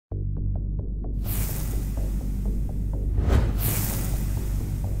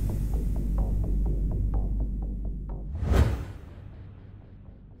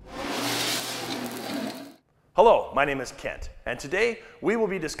Hello, my name is Kent, and today we will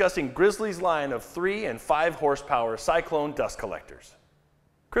be discussing Grizzly's line of 3 and 5 horsepower Cyclone dust collectors.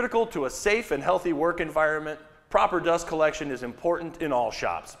 Critical to a safe and healthy work environment, proper dust collection is important in all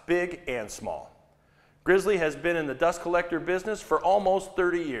shops, big and small. Grizzly has been in the dust collector business for almost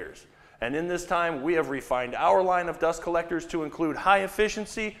 30 years, and in this time we have refined our line of dust collectors to include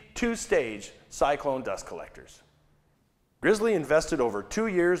high-efficiency, 2-stage Cyclone dust collectors. Grizzly invested over 2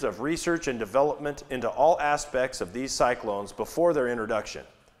 years of research and development into all aspects of these cyclones before their introduction.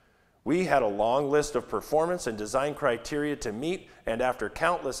 We had a long list of performance and design criteria to meet, and after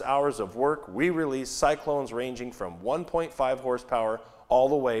countless hours of work, we released cyclones ranging from 1.5 horsepower all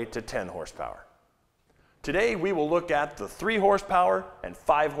the way to 10 horsepower. Today, we will look at the 3 horsepower and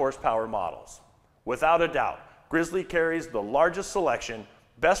 5 horsepower models. Without a doubt, Grizzly carries the largest selection,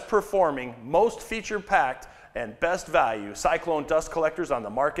 best performing, most feature-packed, and best value Cyclone dust collectors on the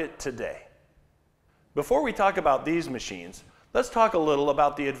market today. Before we talk about these machines, let's talk a little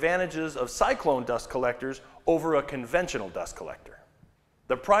about the advantages of Cyclone dust collectors over a conventional dust collector.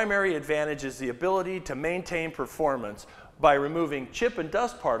 The primary advantage is the ability to maintain performance by removing chip and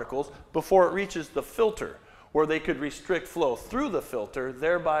dust particles before it reaches the filter, where they could restrict flow through the filter,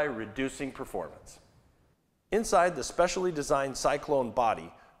 thereby reducing performance. Inside the specially designed Cyclone body,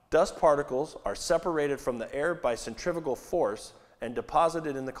 dust particles are separated from the air by centrifugal force and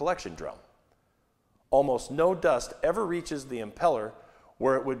deposited in the collection drum. Almost no dust ever reaches the impeller,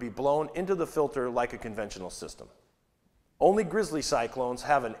 where it would be blown into the filter like a conventional system. Only Grizzly Cyclones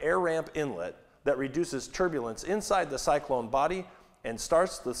have an air ramp inlet that reduces turbulence inside the Cyclone body and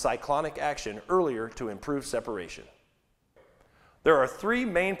starts the cyclonic action earlier to improve separation. There are 3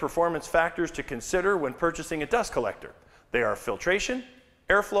 main performance factors to consider when purchasing a dust collector. They are filtration,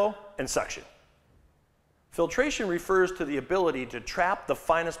 airflow, and suction. Filtration refers to the ability to trap the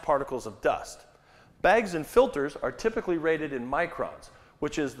finest particles of dust. Bags and filters are typically rated in microns,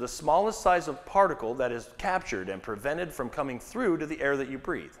 which is the smallest size of particle that is captured and prevented from coming through to the air that you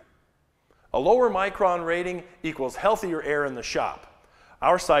breathe. A lower micron rating equals healthier air in the shop.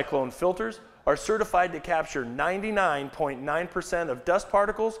 Our Cyclone filters are certified to capture 99.9% of dust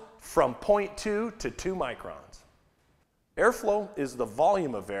particles from 0.2 to 2 microns. Airflow is the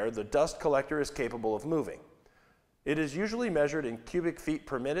volume of air the dust collector is capable of moving. It is usually measured in cubic feet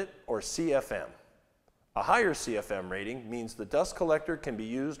per minute, or CFM. A higher CFM rating means the dust collector can be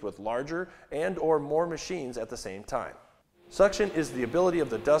used with larger and/or more machines at the same time. Suction is the ability of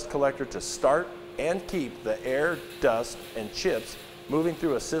the dust collector to start and keep the air, dust, and chips moving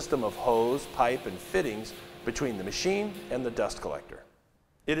through a system of hose, pipe, and fittings between the machine and the dust collector.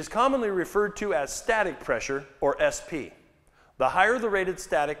 It is commonly referred to as static pressure, or SP. The higher the rated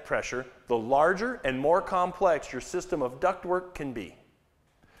static pressure, the larger and more complex your system of ductwork can be.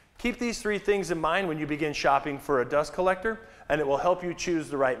 Keep these 3 things in mind when you begin shopping for a dust collector, and it will help you choose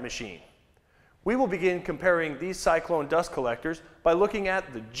the right machine. We will begin comparing these Cyclone dust collectors by looking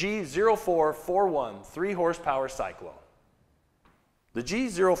at the G0441 3 horsepower Cyclone. The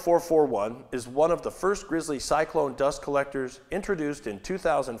G0441 is one of the first Grizzly Cyclone dust collectors introduced in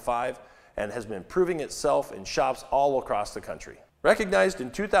 2005 and has been proving itself in shops all across the country. Recognized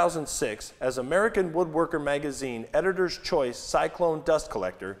in 2006 as American Woodworker Magazine Editor's Choice Cyclone Dust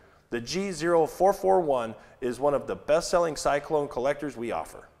Collector, the G0441 is one of the best-selling Cyclone collectors we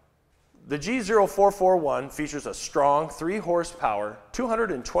offer. The G0441 features a strong 3 horsepower,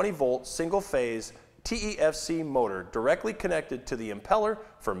 220-volt single-phase TEFC motor directly connected to the impeller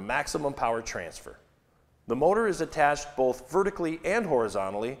for maximum power transfer. The motor is attached both vertically and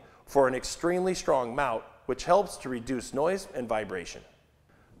horizontally for an extremely strong mount, which helps to reduce noise and vibration.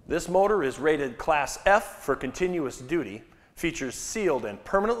 This motor is rated Class F for continuous duty, features sealed and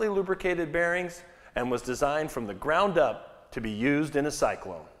permanently lubricated bearings, and was designed from the ground up to be used in a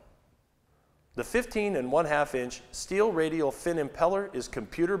Cyclone. The 15 1/2 inch steel radial fin impeller is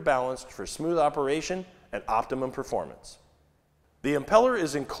computer balanced for smooth operation and optimum performance. The impeller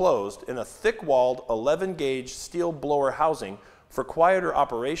is enclosed in a thick-walled 11-gauge steel blower housing for quieter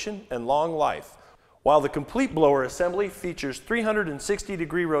operation and long life, while the complete blower assembly features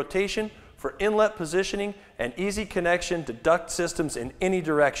 360-degree rotation for inlet positioning and easy connection to duct systems in any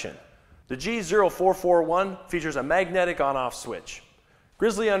direction. The G0441 features a magnetic on-off switch.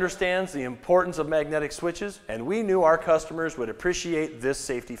 Grizzly understands the importance of magnetic switches, and we knew our customers would appreciate this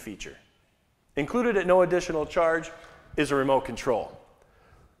safety feature. Included at no additional charge is a remote control.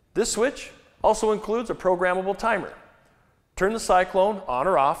 This switch also includes a programmable timer. Turn the Cyclone on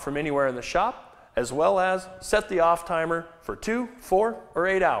or off from anywhere in the shop, as well as set the off timer for 2, 4, or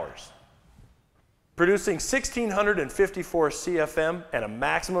 8 hours. Producing 1,654 CFM and a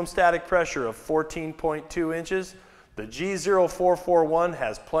maximum static pressure of 14.2 inches, the G0441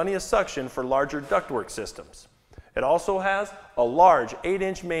 has plenty of suction for larger ductwork systems. It also has a large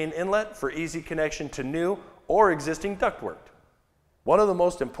 8-inch main inlet for easy connection to new or existing ductwork. One of the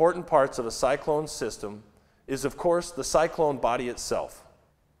most important parts of a Cyclone system is, of course, the Cyclone body itself.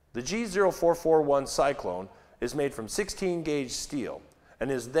 The G0441 Cyclone is made from 16-gauge steel and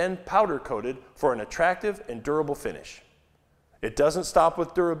is then powder coated for an attractive and durable finish. It doesn't stop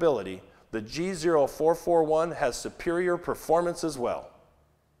with durability. The G0441 has superior performance as well.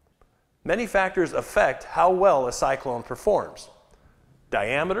 Many factors affect how well a Cyclone performs: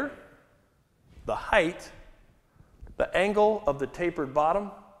 diameter, the height, the angle of the tapered bottom,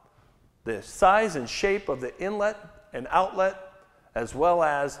 the size and shape of the inlet and outlet, as well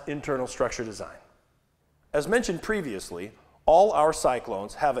as internal structure design. As mentioned previously, all our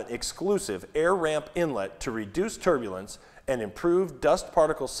Cyclones have an exclusive air ramp inlet to reduce turbulence and improve dust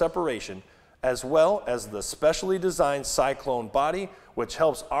particle separation, as well as the specially designed Cyclone body, which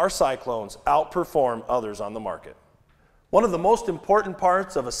helps our Cyclones outperform others on the market. One of the most important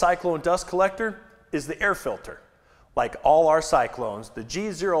parts of a Cyclone dust collector is the air filter. Like all our Cyclones, the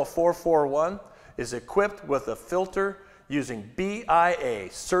G0441 is equipped with a filter using BIA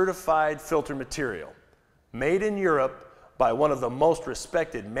certified filter material, made in Europe by one of the most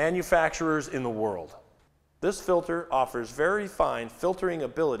respected manufacturers in the world. This filter offers very fine filtering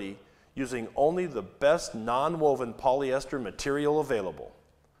ability using only the best non-woven polyester material available.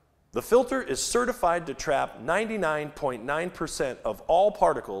 The filter is certified to trap 99.9% of all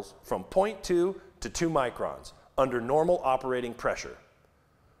particles from 0.2 to 2 microns under normal operating pressure.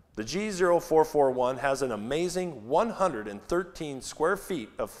 The G0441 has an amazing 113 square feet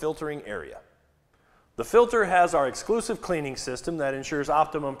of filtering area. The filter has our exclusive cleaning system that ensures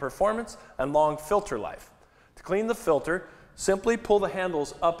optimum performance and long filter life. To clean the filter, simply pull the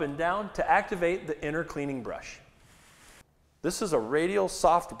handles up and down to activate the inner cleaning brush. This is a radial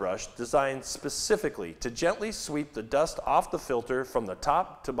soft brush designed specifically to gently sweep the dust off the filter from the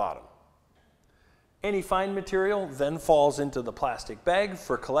top to bottom. Any fine material then falls into the plastic bag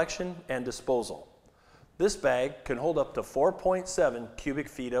for collection and disposal. This bag can hold up to 4.7 cubic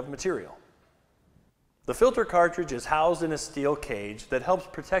feet of material. The filter cartridge is housed in a steel cage that helps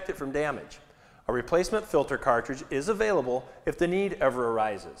protect it from damage. A replacement filter cartridge is available if the need ever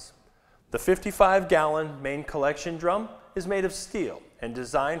arises. The 55-gallon main collection drum is made of steel and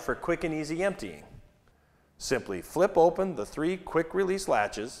designed for quick and easy emptying. Simply flip open the 3 quick-release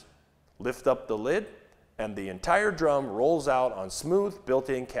latches, lift up the lid, and the entire drum rolls out on smooth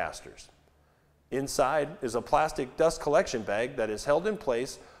built-in casters. Inside is a plastic dust collection bag that is held in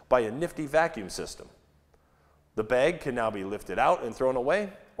place by a nifty vacuum system. The bag can now be lifted out and thrown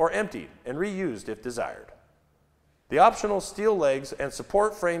away, or emptied and reused if desired. The optional steel legs and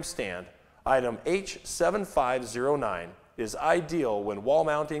support frame stand, item H7509, is ideal when wall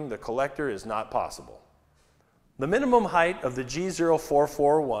mounting the collector is not possible. The minimum height of the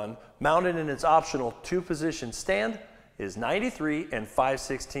G0441, mounted in its optional 2-position stand, is 93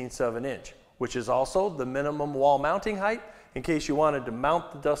 5/16 of an inch, which is also the minimum wall mounting height in case you wanted to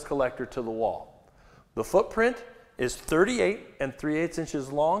mount the dust collector to the wall. The footprint is 38 3/8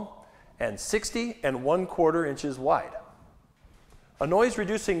 inches long and 60 1/4 inches wide. A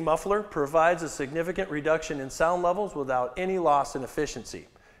noise-reducing muffler provides a significant reduction in sound levels without any loss in efficiency.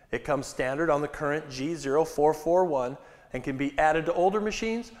 It comes standard on the current G0441 and can be added to older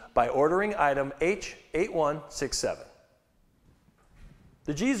machines by ordering item H8167.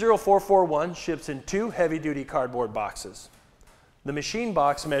 The G0441 ships in 2 heavy-duty cardboard boxes. The machine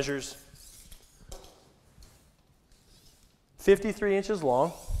box measures 53 inches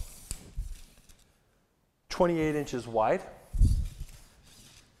long, 28 inches wide,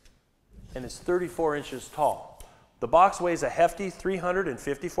 and is 34 inches tall. The box weighs a hefty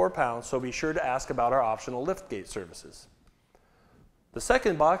 354 pounds, so be sure to ask about our optional liftgate services. The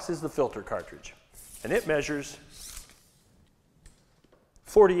second box is the filter cartridge, and it measures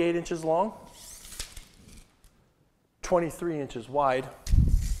 48 inches long, 23 inches wide,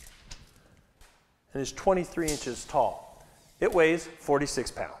 and is 23 inches tall. It weighs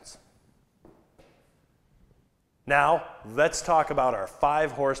 46 pounds. Now, let's talk about our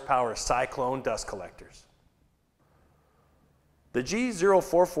 5-horsepower Cyclone dust collectors. The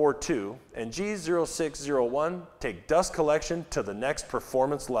G0442 and G0601 take dust collection to the next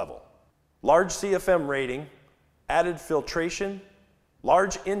performance level. Large CFM rating, added filtration,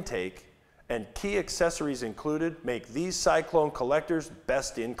 large intake, and key accessories included make these Cyclone collectors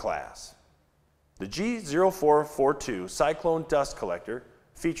best in class. The G0442 Cyclone dust collector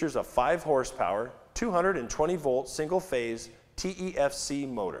features a 5-horsepower, 220 volt single phase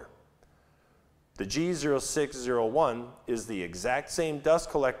TEFC motor. The G0601 is the exact same dust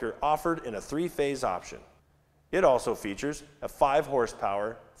collector offered in a 3-phase option. It also features a 5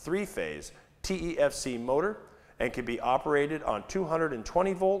 horsepower, 3-phase TEFC motor and can be operated on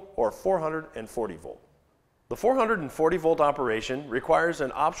 220 volt or 440 volt. The 440 volt operation requires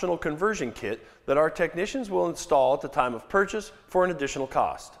an optional conversion kit that our technicians will install at the time of purchase for an additional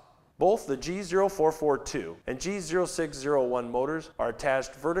cost. Both the G0442 and G0601 motors are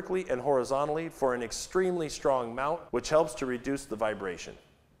attached vertically and horizontally for an extremely strong mount, which helps to reduce the vibration.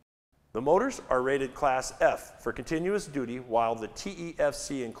 The motors are rated Class F for continuous duty, while the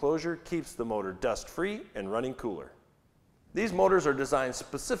TEFC enclosure keeps the motor dust-free and running cooler. These motors are designed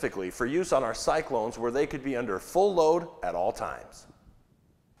specifically for use on our Cyclones where they could be under full load at all times.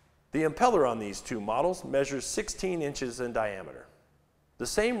 The impeller on these two models measures 16 inches in diameter. The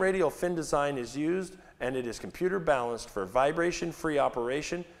same radial fin design is used, and it is computer balanced for vibration-free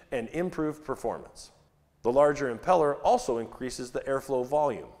operation and improved performance. The larger impeller also increases the airflow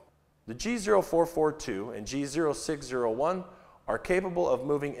volume. The G0442 and G0601 are capable of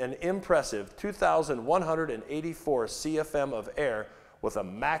moving an impressive 2,184 CFM of air with a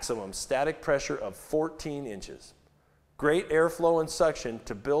maximum static pressure of 14 inches. Great airflow and suction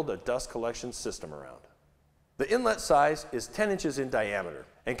to build a dust collection system around. The inlet size is 10 inches in diameter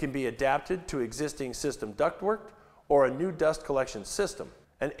and can be adapted to existing system ductwork or a new dust collection system.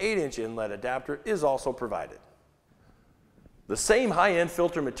 An 8-inch inlet adapter is also provided. The same high-end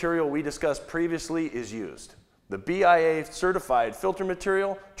filter material we discussed previously is used. The BIA certified filter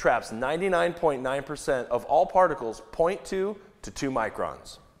material traps 99.9% of all particles 0.2 to 2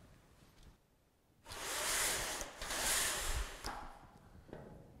 microns.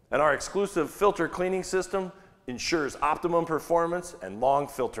 And our exclusive filter cleaning system ensures optimum performance and long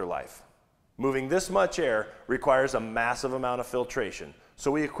filter life. Moving this much air requires a massive amount of filtration, so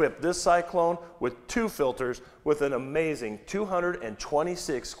we equip this Cyclone with 2 filters with an amazing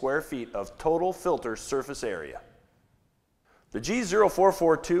 226 square feet of total filter surface area. The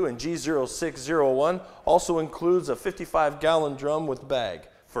G0442 and G0601 also includes a 55-gallon drum with bag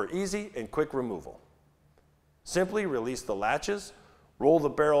for easy and quick removal. Simply release the latches, roll the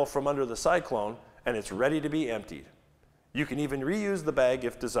barrel from under the Cyclone, and it's ready to be emptied. You can even reuse the bag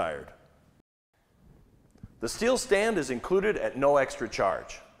if desired. The steel stand is included at no extra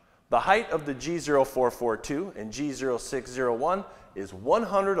charge. The height of the G0442 and G0601 is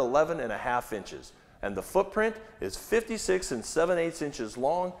 111.5 inches, and the footprint is 56 7/8 inches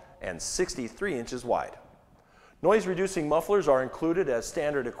long and 63 inches wide. Noise-reducing mufflers are included as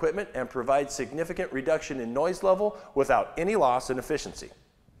standard equipment and provide significant reduction in noise level without any loss in efficiency.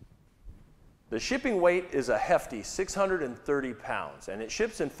 The shipping weight is a hefty 630 pounds, and it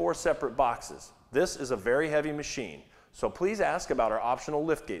ships in 4 separate boxes. This is a very heavy machine, so please ask about our optional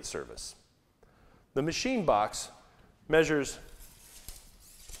liftgate service. The machine box measures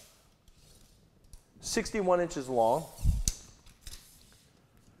 61 inches long,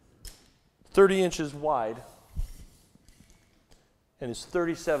 30 inches wide, and is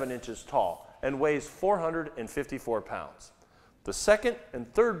 37 inches tall and weighs 454 pounds. The second and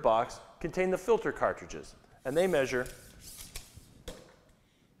third box contain the filter cartridges, and they measure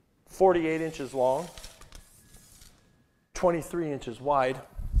 48 inches long, 23 inches wide,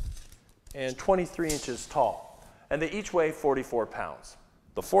 and 23 inches tall, and they each weigh 44 pounds.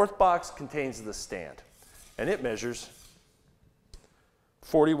 The fourth box contains the stand, and it measures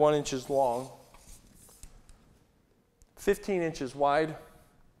 41 inches long, 15 inches wide,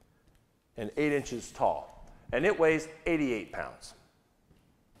 and 8 inches tall, and it weighs 88 pounds.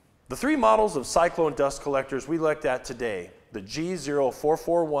 The 3 models of Cyclone dust collectors we looked at today, the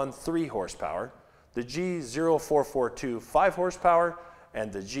G0441 3 horsepower, the G0442 5 horsepower,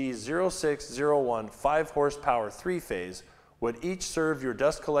 and the G0601 5 horsepower 3-phase, would each serve your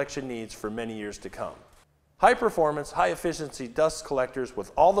dust collection needs for many years to come. High performance, high efficiency dust collectors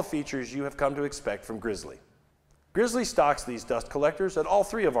with all the features you have come to expect from Grizzly. Grizzly stocks these dust collectors at all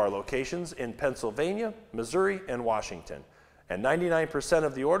 3 of our locations in Pennsylvania, Missouri, and Washington, and 99%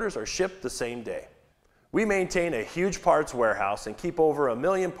 of the orders are shipped the same day. We maintain a huge parts warehouse and keep over 1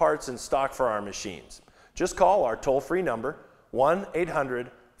 million parts in stock for our machines. Just call our toll-free number,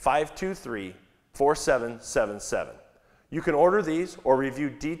 1-800-523-4777. You can order these or review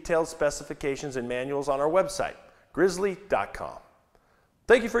detailed specifications and manuals on our website, grizzly.com.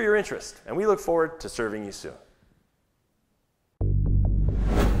 Thank you for your interest, and we look forward to serving you soon.